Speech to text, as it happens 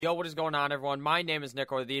Yo, what is going on, everyone? My name is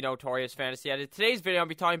Nick, or the Notorious Fantasy Edit. Today's video, I'll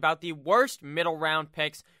be talking about the worst middle round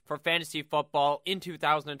picks for fantasy football in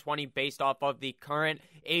 2020 based off of the current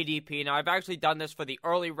ADP. Now, I've actually done this for the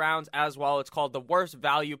early rounds as well. It's called the worst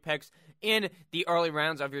value picks in the early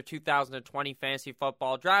rounds of your 2020 fantasy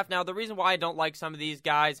football draft. Now, the reason why I don't like some of these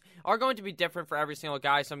guys are going to be different for every single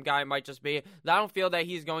guy. Some guy might just be that I don't feel that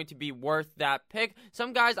he's going to be worth that pick.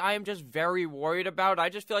 Some guys I am just very worried about. I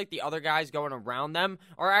just feel like the other guys going around them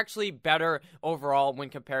are actually better overall when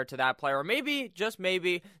compared to that player. Or maybe, just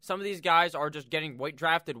maybe, some of these guys are just getting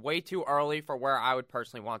drafted way too early for where I would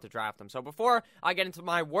personally want to draft them. So before I get into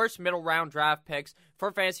my worst middle round draft picks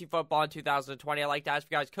for fantasy football in 2020, I'd like to ask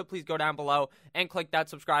you guys, could please go down below and click that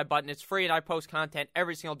subscribe button. It's free and I post content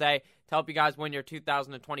every single day to help you guys win your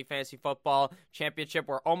 2020 fantasy football championship.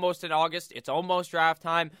 We're almost in August. It's almost draft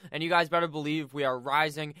time, and you guys better believe we are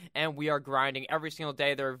rising and we are grinding every single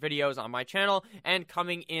day. There are videos on my channel, and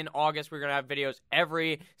coming in August, we're going to have videos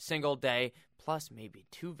every single day, plus maybe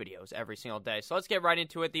 2 videos every single day. So let's get right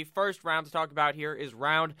into it. The first round to talk about here is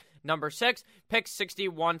round number 6, picks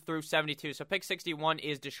 61 through 72. So pick 61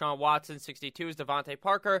 is Deshaun Watson, 62 is Devontae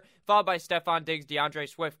Parker, followed by Stephon Diggs, DeAndre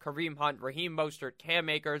Swift, Kareem Hunt, Raheem Mostert, Cam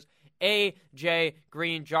Akers, A.J.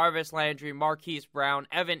 Green, Jarvis Landry, Marquise Brown,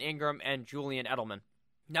 Evan Ingram, and Julian Edelman.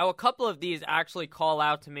 Now, a couple of these actually call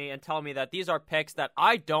out to me and tell me that these are picks that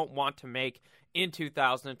I don't want to make in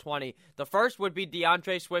 2020. The first would be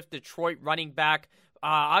DeAndre Swift, Detroit running back.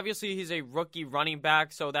 Obviously, he's a rookie running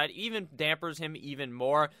back, so that even dampers him even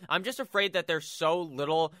more. I'm just afraid that there's so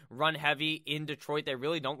little run-heavy in Detroit. They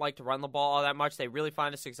really don't like to run the ball all that much. They really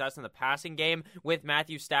find a success in the passing game with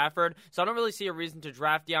Matthew Stafford. So I don't really see a reason to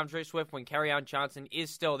draft DeAndre Swift when Kerryon Johnson is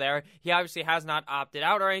still there. He obviously has not opted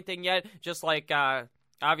out or anything yet, just like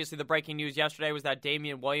obviously, the breaking news yesterday was that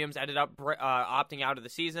Damian Williams ended up opting out of the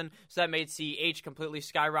season, so that made CH completely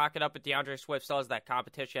skyrocket up, but DeAndre Swift still has that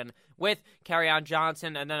competition with Kerryon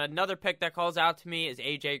Johnson. And then another pick that calls out to me is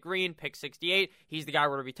A.J. Green, pick 68. He's the guy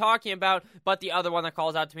we're going to be talking about, but the other one that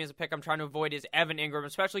calls out to me as a pick I'm trying to avoid is Evan Ingram,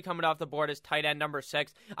 especially coming off the board as tight end number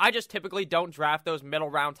 6. I just typically don't draft those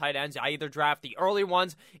middle-round tight ends. I either draft the early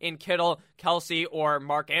ones in Kittle, Kelsey, or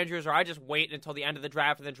Mark Andrews, or I just wait until the end of the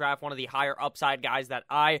draft and then draft one of the higher upside guys that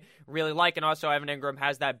I really like. And also, Evan Ingram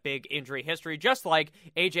has that big injury history, just like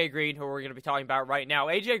A.J. Green, who we're going to be talking about right now.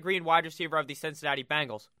 A.J. Green, wide receiver of the Cincinnati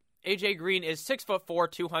Bengals. A.J. Green is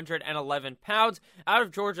 6'4", 211 pounds, out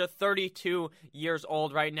of Georgia, 32 years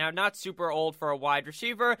old right now. Not super old for a wide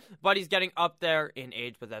receiver, but he's getting up there in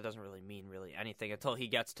age, but that doesn't really mean anything until he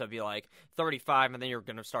gets to be like 35, and then you're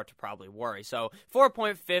going to start to probably worry. So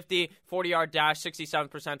 4.50, 40-yard dash, 67th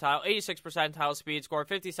percentile, 86th percentile speed score,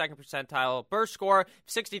 52nd percentile burst score,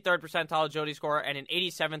 63rd percentile agility score, and an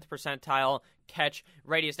 87th percentile catch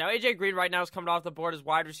radius. Now, A.J. Green right now is coming off the board as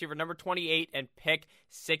wide receiver number 28 and pick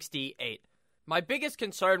 68. My biggest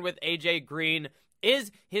concern with A.J. Green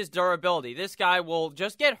is his durability. This guy will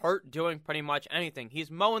just get hurt doing pretty much anything. He's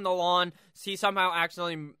mowing the lawn. He somehow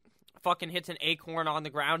accidentally fucking hits an acorn on the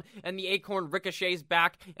ground, and the acorn ricochets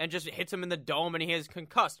back and just hits him in the dome, and he is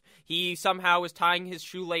concussed. He somehow is tying his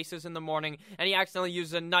shoelaces in the morning, and he accidentally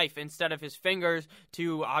uses a knife instead of his fingers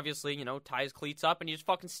to obviously, tie his cleats up, and he just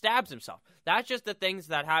fucking stabs himself. That's just the things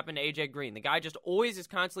that happen to A.J. Green. The guy just always is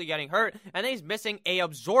constantly getting hurt, and then he's missing a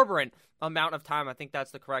absorbent amount of time. I think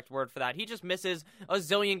that's the correct word for that. He just misses a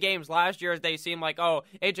zillion games. Last year, they seemed like,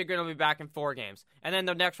 A.J. Green will be back in 4 games. And then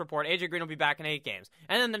the next report, A.J. Green will be back in 8 games.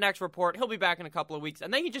 And then the next report, he'll be back in a couple of weeks.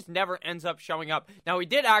 And then he just never ends up showing up. Now, he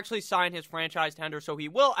did actually sign his franchise tender, so he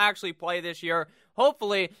will actually play this year.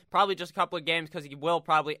 Hopefully, probably just a couple of games because he will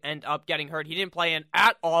probably end up getting hurt. He didn't play in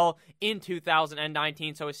at all in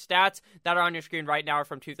 2019, so his stats that are on your screen right now are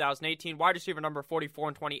from 2018. Wide receiver number 44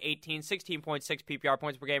 in 2018, 16.6 PPR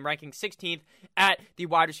points per game, ranking 16th at the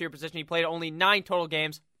wide receiver position. He played only 9 total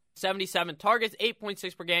games. 77 targets,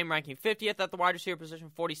 8.6 per game, ranking 50th at the wide receiver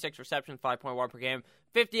position, 46 receptions, 5.1 per game,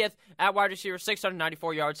 50th at wide receiver,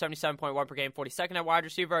 694 yards, 77.1 per game, 42nd at wide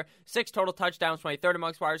receiver, 6 total touchdowns, 23rd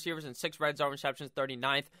amongst wide receivers, and 6 red zone receptions,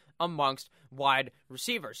 39th amongst wide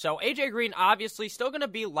receivers. So A.J. Green obviously still going to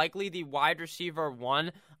be likely the wide receiver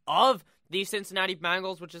 1 of the Cincinnati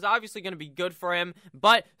Bengals, which is obviously going to be good for him,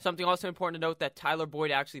 but something also important to note that Tyler Boyd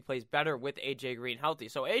actually plays better with A.J. Green healthy.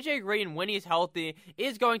 So A.J. Green, when he's healthy,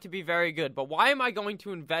 is going to be very good, but why am I going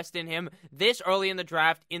to invest in him this early in the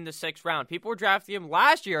draft in the 6th round? People were drafting him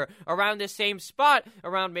last year around this same spot,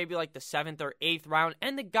 around maybe like the 7th or 8th round,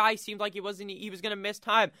 and the guy seemed like he was going to miss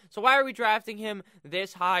time. So why are we drafting him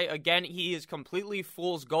this high? Again, he is completely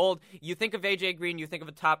fool's gold. You think of A.J. Green, you think of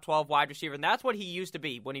a top 12 wide receiver, and that's what he used to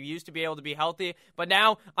be when he used to be able to to be healthy. But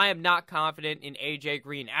now I am not confident in A.J.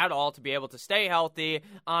 Green at all to be able to stay healthy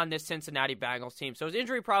on this Cincinnati Bengals team. So his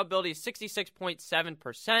injury probability is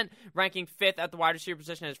 66.7%, ranking 5th at the wide receiver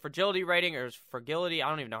position. His fragility rating, or his fragility, I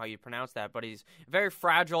don't even know how you pronounce that, but he's very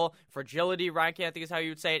fragile. Fragility ranking, I think is how you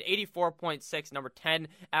would say it, 84.6, number 10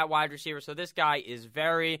 at wide receiver. So this guy is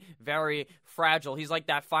very, very fragile. He's like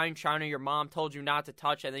that fine china your mom told you not to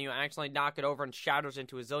touch, and then you accidentally knock it over and shatters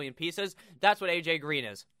into a zillion pieces. That's what A.J. Green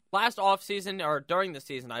is. Last offseason, or during the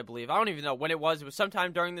season, I believe. I don't even know when it was. It was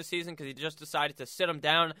sometime during the season because he just decided to sit him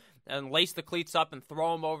down and lace the cleats up and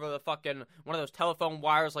throw him over the fucking one of those telephone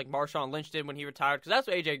wires like Marshawn Lynch did when he retired, because that's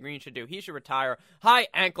what A.J. Green should do. He should retire. High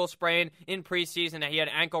ankle sprain in preseason. He had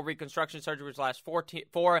ankle reconstruction surgery which last 4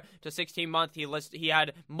 to 16 months. He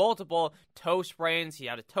had multiple toe sprains. He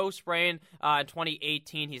had a toe sprain in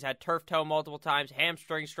 2018. He's had turf toe multiple times,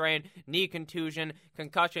 hamstring strain, knee contusion,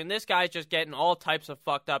 concussion. This guy's just getting all types of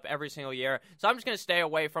fucked up every single year. So I'm just going to stay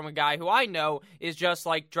away from a guy who I know is just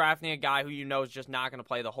like drafting a guy who you know is just not going to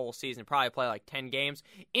play the whole season, probably play like 10 games.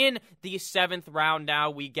 In the 7th round now,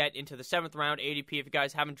 we get into the 7th round ADP. If you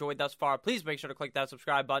guys haven't enjoyed thus far, please make sure to click that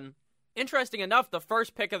subscribe button. Interesting enough, the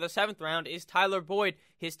first pick of the 7th round is Tyler Boyd,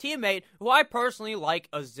 his teammate, who I personally like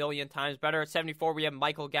a zillion times better. At 74, we have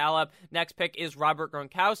Michael Gallup. Next pick is Robert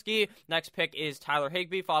Gronkowski. Next pick is Tyler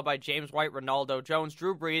Higbee, followed by James White, Ronaldo Jones,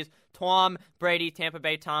 Drew Brees, Tom Brady, Tampa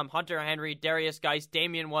Bay Tom, Hunter Henry, Darius Geis,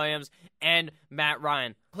 Damian Williams, and Matt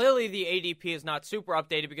Ryan. Clearly, the ADP is not super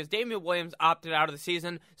updated because Damian Williams opted out of the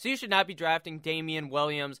season, so you should not be drafting Damian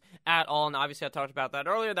Williams at all. And obviously, I talked about that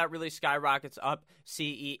earlier. That really skyrockets up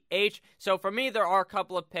CEH. So for me, there are a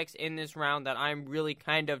couple of picks in this round that I'm really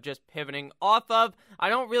kind of just pivoting off of. I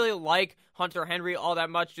don't really like Hunter Henry all that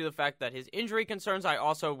much due to the fact that his injury concerns. I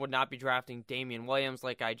also would not be drafting Damian Williams,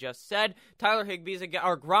 like I just said. Tyler Higbee's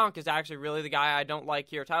or Gronk is actually really the guy I don't like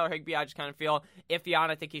here. Tyler Higbee, I just kind of feel iffy on.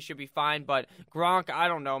 I think he should be fine, but Gronk, I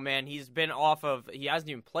don't know, man. He hasn't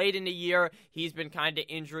even played in a year. He's been kind of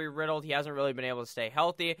injury riddled. He hasn't really been able to stay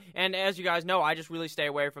healthy. And as you guys know, I just really stay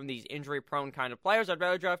away from these injury prone kind of players. I'd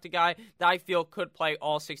rather draft a guy that I feel could play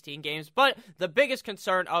all 16 games. But the biggest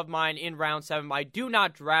concern of mine in round 7, my do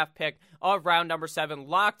not draft pick of round number 7,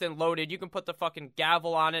 locked and loaded. You can put the fucking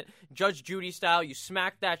gavel on it, Judge Judy style. You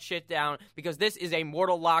smack that shit down because this is a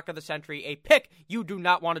mortal lock of the century, a pick you do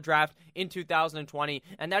not want to draft in 2020,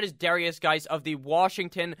 and that is Darius Geis of the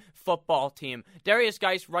Washington football team. Darius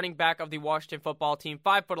Geis, running back of the Washington football team,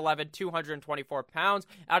 5'11", 224 pounds,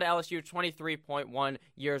 out of LSU, 23.1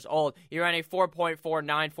 years old. He ran a 4.49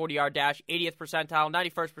 40-yard dash, 80th percentile,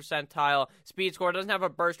 91st percentile speed score. Doesn't have a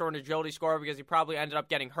burst or an agility score because he probably ended up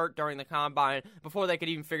getting hurt during the combine before they could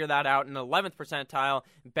even figure that out. An 11th percentile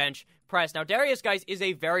bench press. Now, Darius Geis is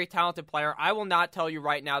a very talented player. I will not tell you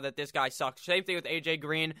right now that this guy sucks. Same thing with A.J.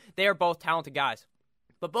 Green. They are both talented guys.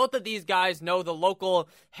 But both of these guys know the local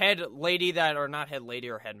head lady or not head lady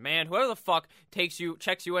or head man, whoever the fuck checks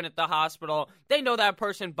you in at the hospital. They know that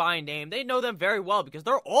person by name. They know them very well because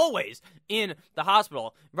they're always in the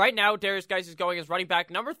hospital. Right now, Darius Geis is going as running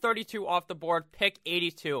back number 32 off the board, pick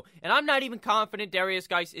 82. And I'm not even confident Darius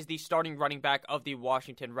Geis is the starting running back of the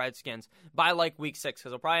Washington Redskins by like week 6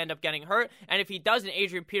 because he'll probably end up getting hurt. And if he doesn't,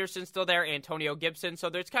 Adrian Peterson's still there, Antonio Gibson.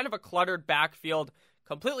 So there's kind of a cluttered backfield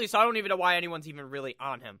completely, so I don't even know why anyone's even really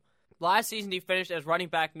on him. Last season, he finished as running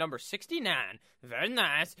back number 69, very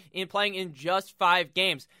nice, in playing in just 5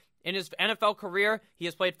 games. In his NFL career, he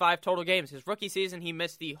has played 5 total games. His rookie season, he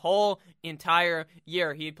missed the whole entire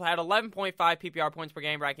year. He had 11.5 PPR points per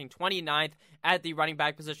game, ranking 29th at the running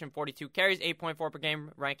back position, 42 carries, 8.4 per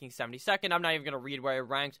game, ranking 72nd. I'm not even going to read where he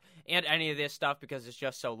ranks and any of this stuff because it's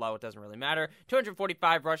just so low, it doesn't really matter.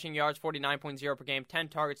 245 rushing yards, 49.0 per game, 10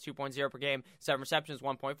 targets, 2.0 per game, 7 receptions,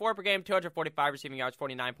 1.4 per game, 245 receiving yards,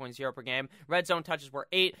 49.0 per game. Red zone touches were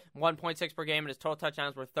 8, 1.6 per game, and his total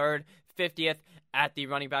touchdowns were 3rd, 50th at the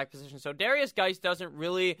running back position. So Darius Geis doesn't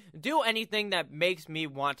really do anything that makes me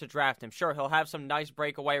want to draft him. Sure, he'll have some nice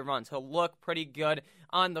breakaway runs. He'll look pretty good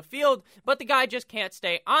on the field, but the guy just can't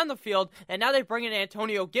stay on the field. And now they bring in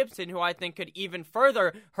Antonio Gibson, who I think could even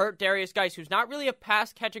further hurt Darius Geis, who's not really a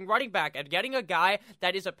pass-catching running back. And getting a guy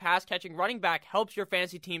that is a pass-catching running back helps your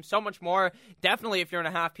fantasy team so much more. Definitely if you're in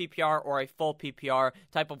a half PPR or a full PPR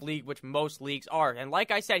type of league, which most leagues are. And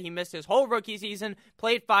like I said, he missed his whole rookie season,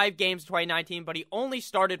 played 5 games in 2019, but he only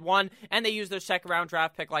started 1, and they used their second-round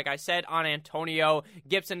draft pick, like I said, on Antonio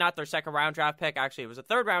Gibson. Not their second-round draft pick. Actually, it was a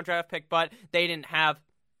third-round draft pick, but they didn't have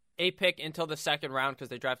a pick until the second round because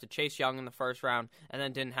they drafted Chase Young in the first round and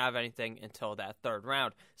then didn't have anything until that third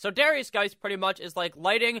round. So Derrius Guice pretty much is like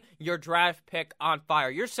lighting your draft pick on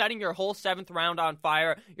fire. You're setting your whole 7th round on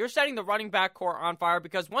fire. You're setting the running back core on fire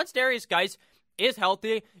because once Derrius Guice is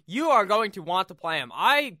healthy, you are going to want to play him.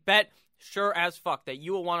 I bet sure as fuck that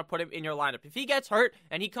you will want to put him in your lineup. If he gets hurt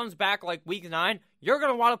and he comes back like week 9, you're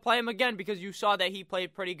going to want to play him again because you saw that he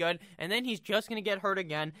played pretty good, and then he's just going to get hurt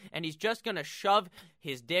again, and he's just going to shove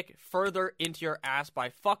his dick further into your ass by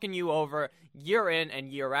fucking you over year in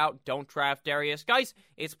and year out. Don't draft Derrius Guice.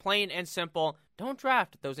 It's plain and simple. Don't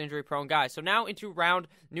draft those injury-prone guys. So now into round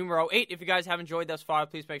numero 8. If you guys have enjoyed thus far,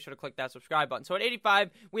 please make sure to click that subscribe button. So at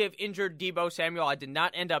 85, we have injured Deebo Samuel. I did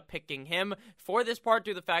not end up picking him for this part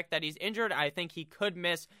due to the fact that he's injured. I think he could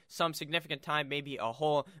miss some significant time, maybe a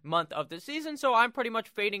whole month of the season, so I'm pretty much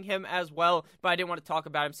fading him as well, but I didn't want to talk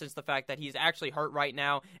about him since the fact that he's actually hurt right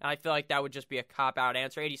now, and I feel like that would just be a cop-out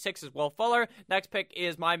answer. 86 is Will Fuller. Next pick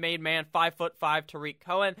is my main man, 5'5", Tariq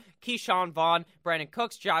Cohen, Keyshawn Vaughn, Brandon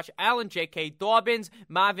Cooks, Josh Allen, J.K. Dobbins,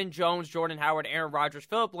 Marvin Jones, Jordan Howard, Aaron Rodgers,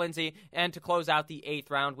 Phillip Lindsay, and to close out the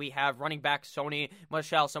 8th round, we have running back Sony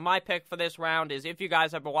Michel. So my pick for this round is, if you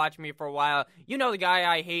guys have been watching me for a while, you know the guy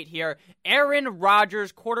I hate here, Aaron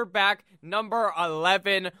Rodgers, quarterback number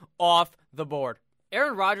 11 off the board.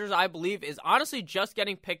 Aaron Rodgers, I believe, is honestly just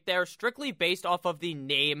getting picked there strictly based off of the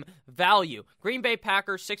name value. Green Bay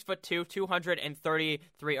Packers, 6'2",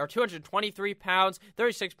 223 pounds,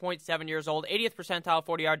 36.7 years old, 80th percentile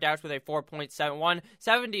 40-yard dash with a 4.71,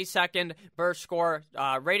 72nd burst score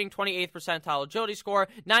rating, 28th percentile agility score,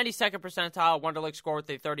 92nd percentile Wonderlic score with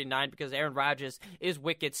a 39 because Aaron Rodgers is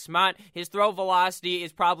wicked smart. His throw velocity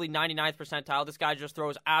is probably 99th percentile. This guy just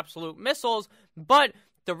throws absolute missiles, but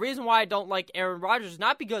the reason why I don't like Aaron Rodgers is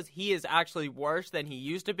not because he is actually worse than he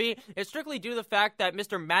used to be. It's strictly due to the fact that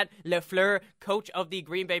Mr. Matt LaFleur, coach of the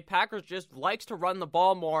Green Bay Packers, just likes to run the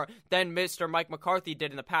ball more than Mr. Mike McCarthy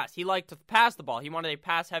did in the past. He liked to pass the ball. He wanted a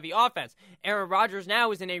pass-heavy offense. Aaron Rodgers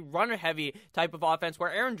now is in a runner-heavy type of offense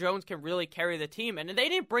where Aaron Jones can really carry the team, and they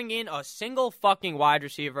didn't bring in a single fucking wide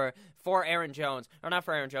receiver for Aaron Jones, or not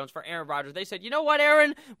for Aaron Jones, for Aaron Rodgers. They said, you know what,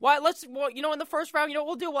 Aaron? In the first round, what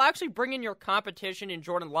we'll do? We'll actually bring in your competition in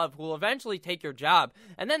Jordan Love, who will eventually take your job.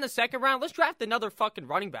 And then the second round, let's draft another fucking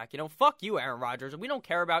running back. Fuck you, Aaron Rodgers. We don't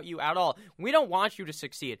care about you at all. We don't want you to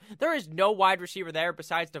succeed. There is no wide receiver there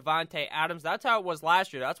besides Davante Adams. That's how it was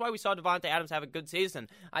last year. That's why we saw Davante Adams have a good season.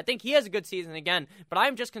 I think he has a good season again, but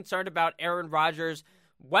I'm just concerned about Aaron Rodgers'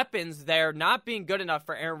 weapons there not being good enough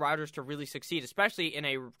for Aaron Rodgers to really succeed, especially in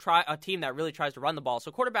a team that really tries to run the ball.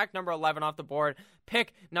 So quarterback number 11 off the board,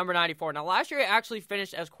 pick number 94. Now, last year he actually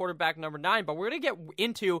finished as quarterback number 9, but we're going to get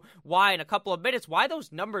into why in a couple of minutes, why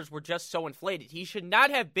those numbers were just so inflated. He should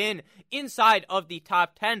not have been inside of the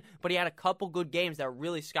top 10, but he had a couple good games that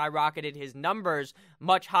really skyrocketed his numbers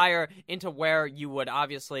much higher into where you would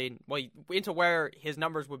into where his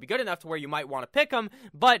numbers would be good enough to where you might want to pick him,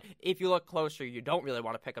 but if you look closer, you don't really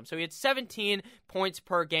want to pick him. So he had 17 points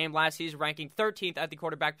per game last season, ranking 13th at the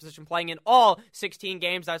quarterback position, playing in all 16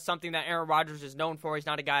 games. That's something that Aaron Rodgers is known for. He's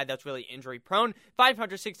not a guy that's really injury prone.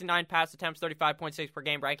 569 pass attempts, 35.6 per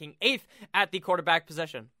game, ranking 8th at the quarterback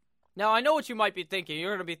position. Now, I know what you might be thinking.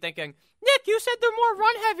 You're going to be thinking, Nick, you said they're more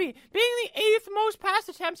run-heavy. Being the 8th most pass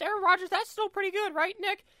attempts, Aaron Rodgers, that's still pretty good, right,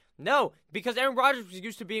 Nick? No, because Aaron Rodgers was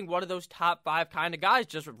used to being one of those top 5 kind of guys,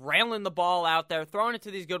 just railing the ball out there, throwing it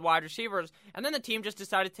to these good wide receivers, and then the team just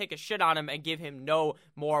decided to take a shit on him and give him no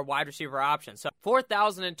more wide receiver options. So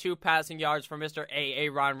 4,002 passing yards for Mr.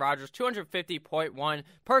 Aaron Rodgers, 250.1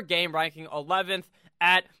 per game, ranking 11th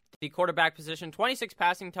at the quarterback position, 26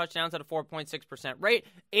 passing touchdowns at a 4.6% rate,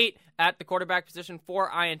 8 at the quarterback position,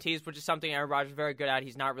 4 INTs, which is something Aaron Rodgers is very good at.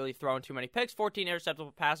 He's not really throwing too many picks, 14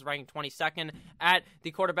 interceptable passes, ranking 22nd at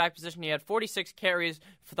the quarterback position. He had 46 carries,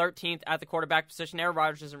 13th at the quarterback position. Aaron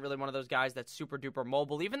Rodgers isn't really one of those guys that's super duper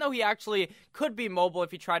mobile, even though he actually could be mobile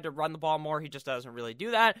if he tried to run the ball more. He just doesn't really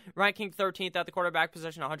do that. Ranking 13th at the quarterback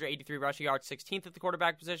position, 183 rushing yards, 16th at the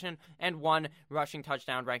quarterback position, and 1 rushing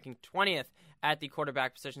touchdown, ranking 20th at the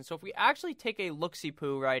quarterback position. So if we actually take a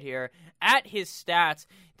look-see-poo right here at his stats,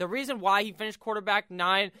 the reason why he finished quarterback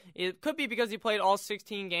 9, it could be because he played all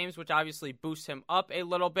 16 games, which obviously boosts him up a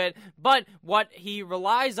little bit, but what he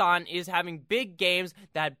relies on is having big games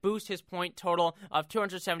that boost his point total of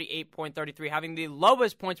 278.33, having the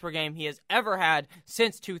lowest points per game he has ever had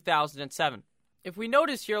since 2007. If we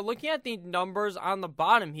notice here, looking at the numbers on the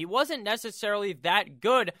bottom, he wasn't necessarily that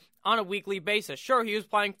good on a weekly basis. Sure, he was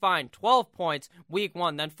playing fine. 12 points week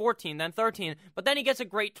 1, then 14, then 13, but then he gets a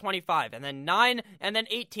great 25, and then 9, and then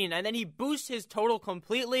 18, and then he boosts his total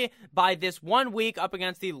completely by this 1 week up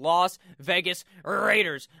against the Las Vegas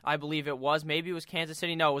Raiders, I believe it was. Maybe it was Kansas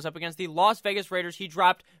City. No, it was up against the Las Vegas Raiders. He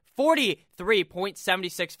dropped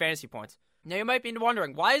 43.76 fantasy points. Now, you might be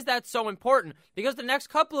wondering, why is that so important? Because the next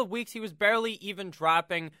couple of weeks, he was barely even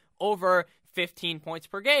dropping over 15 points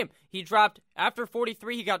per game. He dropped, after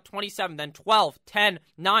 43, he got 27, then 12, 10,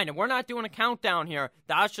 9. And we're not doing a countdown here.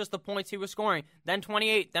 That's just the points he was scoring. Then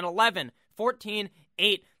 28, then 11, 14,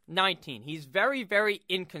 8, 19. He's very, very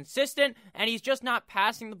inconsistent, and he's just not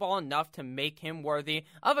passing the ball enough to make him worthy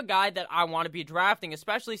of a guy that I want to be drafting,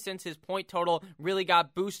 especially since his point total really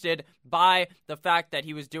got boosted by the fact that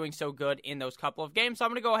he was doing so good in those couple of games. So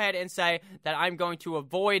I'm going to go ahead and say that I'm going to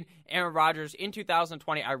avoid Aaron Rodgers in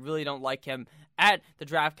 2020. I really don't like him at the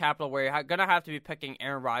draft capital where you're going to have to be picking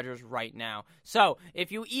Aaron Rodgers right now. So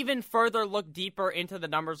if you even further look deeper into the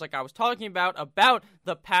numbers like I was talking about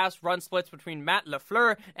the pass run splits between Matt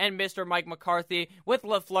LaFleur and Mr. Mike McCarthy, with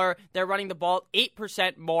LaFleur, they're running the ball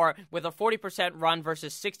 8% more with a 40% run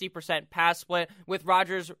versus 60% pass split, with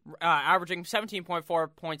Rodgers averaging 17.4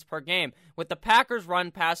 points per game. With the Packers run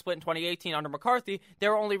pass split in 2018 under McCarthy, they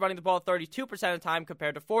were only running the ball 32% of the time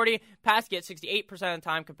compared to 40, pass get 68% of the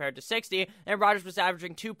time compared to 60, and Rodgers was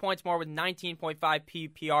averaging 2 points more with 19.5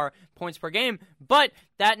 PPR points per game, but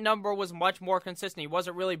that number was much more consistent. He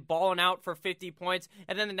wasn't really balling out for 50 points,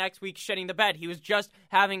 and then the next week shitting the bed. He was just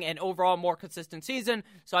having an overall more consistent season,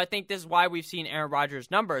 so I think this is why we've seen Aaron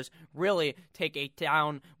Rodgers' numbers really take a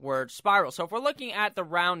downward spiral. So if we're looking at the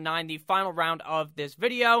round 9, the final round of this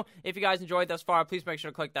video, if you guys enjoyed thus far, please make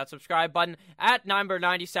sure to click that subscribe button. At number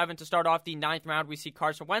 97 to start off the 9th round, we see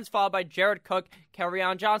Carson Wentz, followed by Jared Cook,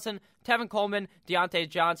 Kerryon Johnson, Tevin Coleman, Deontay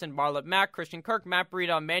Johnson, Marlon Mack, Christian Kirk, Matt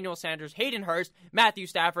Breida, Emmanuel Sanders, Hayden Hurst, Matthew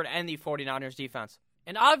Stafford, and the 49ers defense.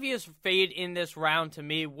 An obvious fade in this round to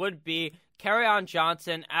me would be Kerryon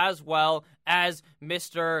Johnson as well as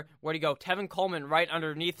Mr. Tevin Coleman right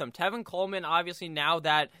underneath him. Tevin Coleman, obviously now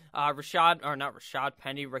that Raheem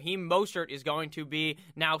Mostert is going to be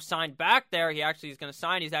now signed back there. He actually is going to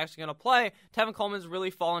sign. He's actually going to play. Tevin Coleman's really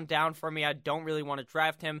fallen down for me. I don't really want to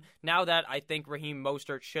draft him now that I think Raheem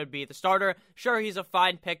Mostert should be the starter. Sure, he's a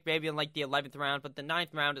fine pick maybe in like the 11th round, but the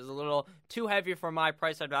 9th round is a little too heavy for my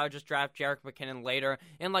price. I'd rather just draft Jerick McKinnon later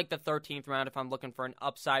in like the 13th round if I'm looking for an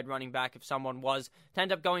upside running back if someone was to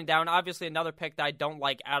end up going down. Obviously, another pick that I don't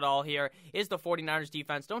like at all here is the 49ers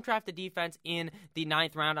defense. Don't draft the defense in the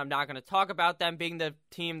 9th round. I'm not going to talk about them being the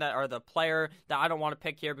team that are the player that I don't want to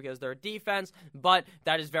pick here because they're a defense, but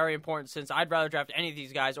that is very important since I'd rather draft any of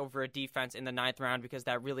these guys over a defense in the 9th round because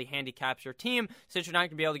that really handicaps your team since you're not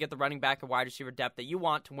going to be able to get the running back and wide receiver depth that you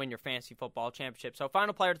want to win your fantasy football championship. So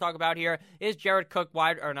final player to talk about here is Jared Cook,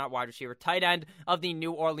 tight end of the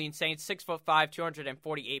New Orleans Saints, 6'5",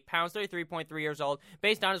 248 pounds, 33.3 years old.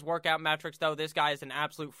 Based on his workout metrics, though, this guy is an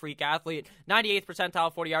absolute freak athlete. 98th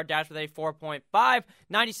percentile 40-yard dash with a 4.5,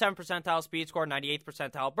 97th percentile speed score, 98th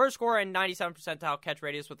percentile burst score, and 97th percentile catch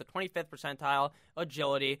radius with a 25th percentile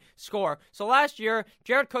agility score. So last year,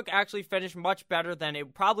 Jared Cook actually finished much better than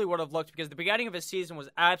it probably would have looked because the beginning of his season was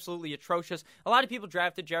absolutely atrocious. A lot of people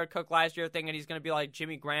drafted Jared Cook last year thinking he's going to be like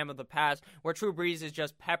Jimmy Graham of the past, where Drew Brees is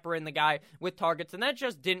just peppering the guy with targets, and that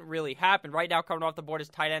just didn't really happen. Right now, coming off the board is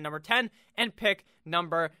tight end number 10 and pick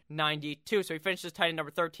number 92. So he finished as tight end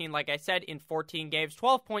number 13, like I said, in 14 games,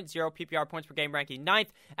 12.0 PPR points per game, ranking 9th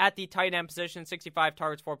at the tight end position, 65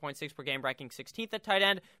 targets, 4.6 per game, ranking 16th at tight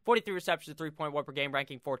end, 43 receptions, 3.1 per game,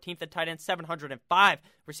 ranking 14th at tight end, 705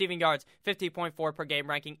 receiving yards, 50.4 per game,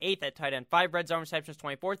 ranking 8th at tight end, 5 red zone receptions,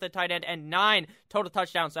 24th at tight end, and 9 total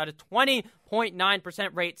touchdowns at a 20.9%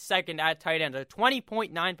 rate, second at tight end, a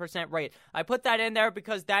 20.9% rate. I put that in there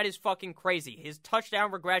because that is fucking crazy. His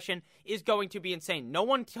touchdown regression is going to be insane. No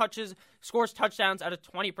one scores touchdowns at a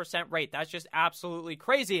 20% rate. That's just absolutely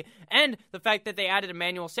crazy. And the fact that they added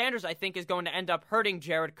Emmanuel Sanders, I think, is going to end up hurting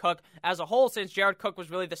Jared Cook as a whole, since Jared Cook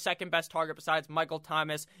was really the second best target besides Michael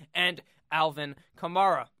Thomas and Alvin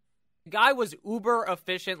Kamara. The guy was uber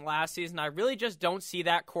efficient last season. I really just don't see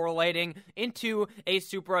that correlating into a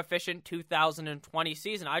super efficient 2020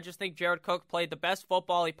 season. I just think Jared Cook played the best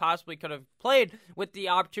football he possibly could have played with the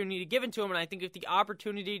opportunity given to him, and I think if the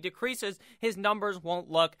opportunity decreases, his numbers won't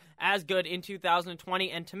look as good in 2020.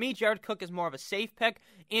 And to me, Jared Cook is more of a safe pick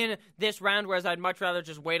in this round, whereas I'd much rather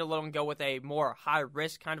just wait a little and go with a more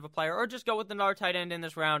high-risk kind of a player, or just go with another tight end in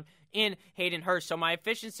this round in Hayden Hurst. So my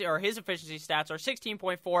efficiency, or his efficiency stats, are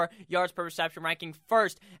 16.4 yards per reception, ranking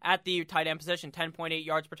first at the tight end position, 10.8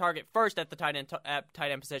 yards per target, first at the tight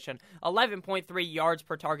end position, 11.3 yards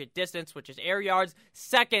per target distance, which is air yards,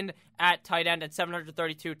 second at tight end at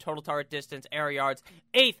 732 total target distance, air yards,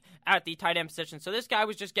 8th at the tight end position. So this guy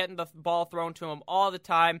was just getting the ball thrown to him all the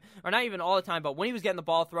time, or not even all the time, but when he was getting the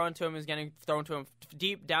ball thrown to him, he was getting thrown to him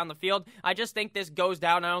deep down the field. I just think this goes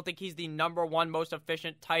down. I don't think he's the number one most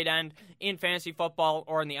efficient tight end in fantasy football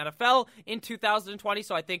or in the NFL in 2020,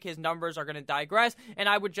 so I think his numbers are going to digress, and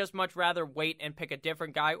I would just much rather wait and pick a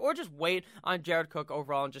different guy, or just wait on Jared Cook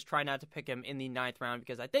overall and just try not to pick him in the 9th round,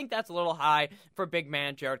 because I think that's a little high for big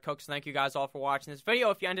man Jared Cook. So thank you guys all for watching this video.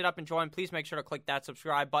 If you ended up enjoying, please make sure to click that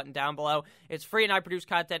subscribe button down below. It's free, and I produce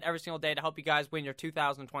content every single day to help you guys win your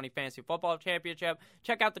 2020 Fantasy Football Championship.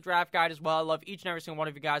 Check out the draft guide as well. I love each and every single one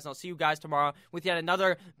of you guys, and I'll see you guys tomorrow with yet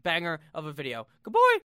another banger of a video. Goodbye!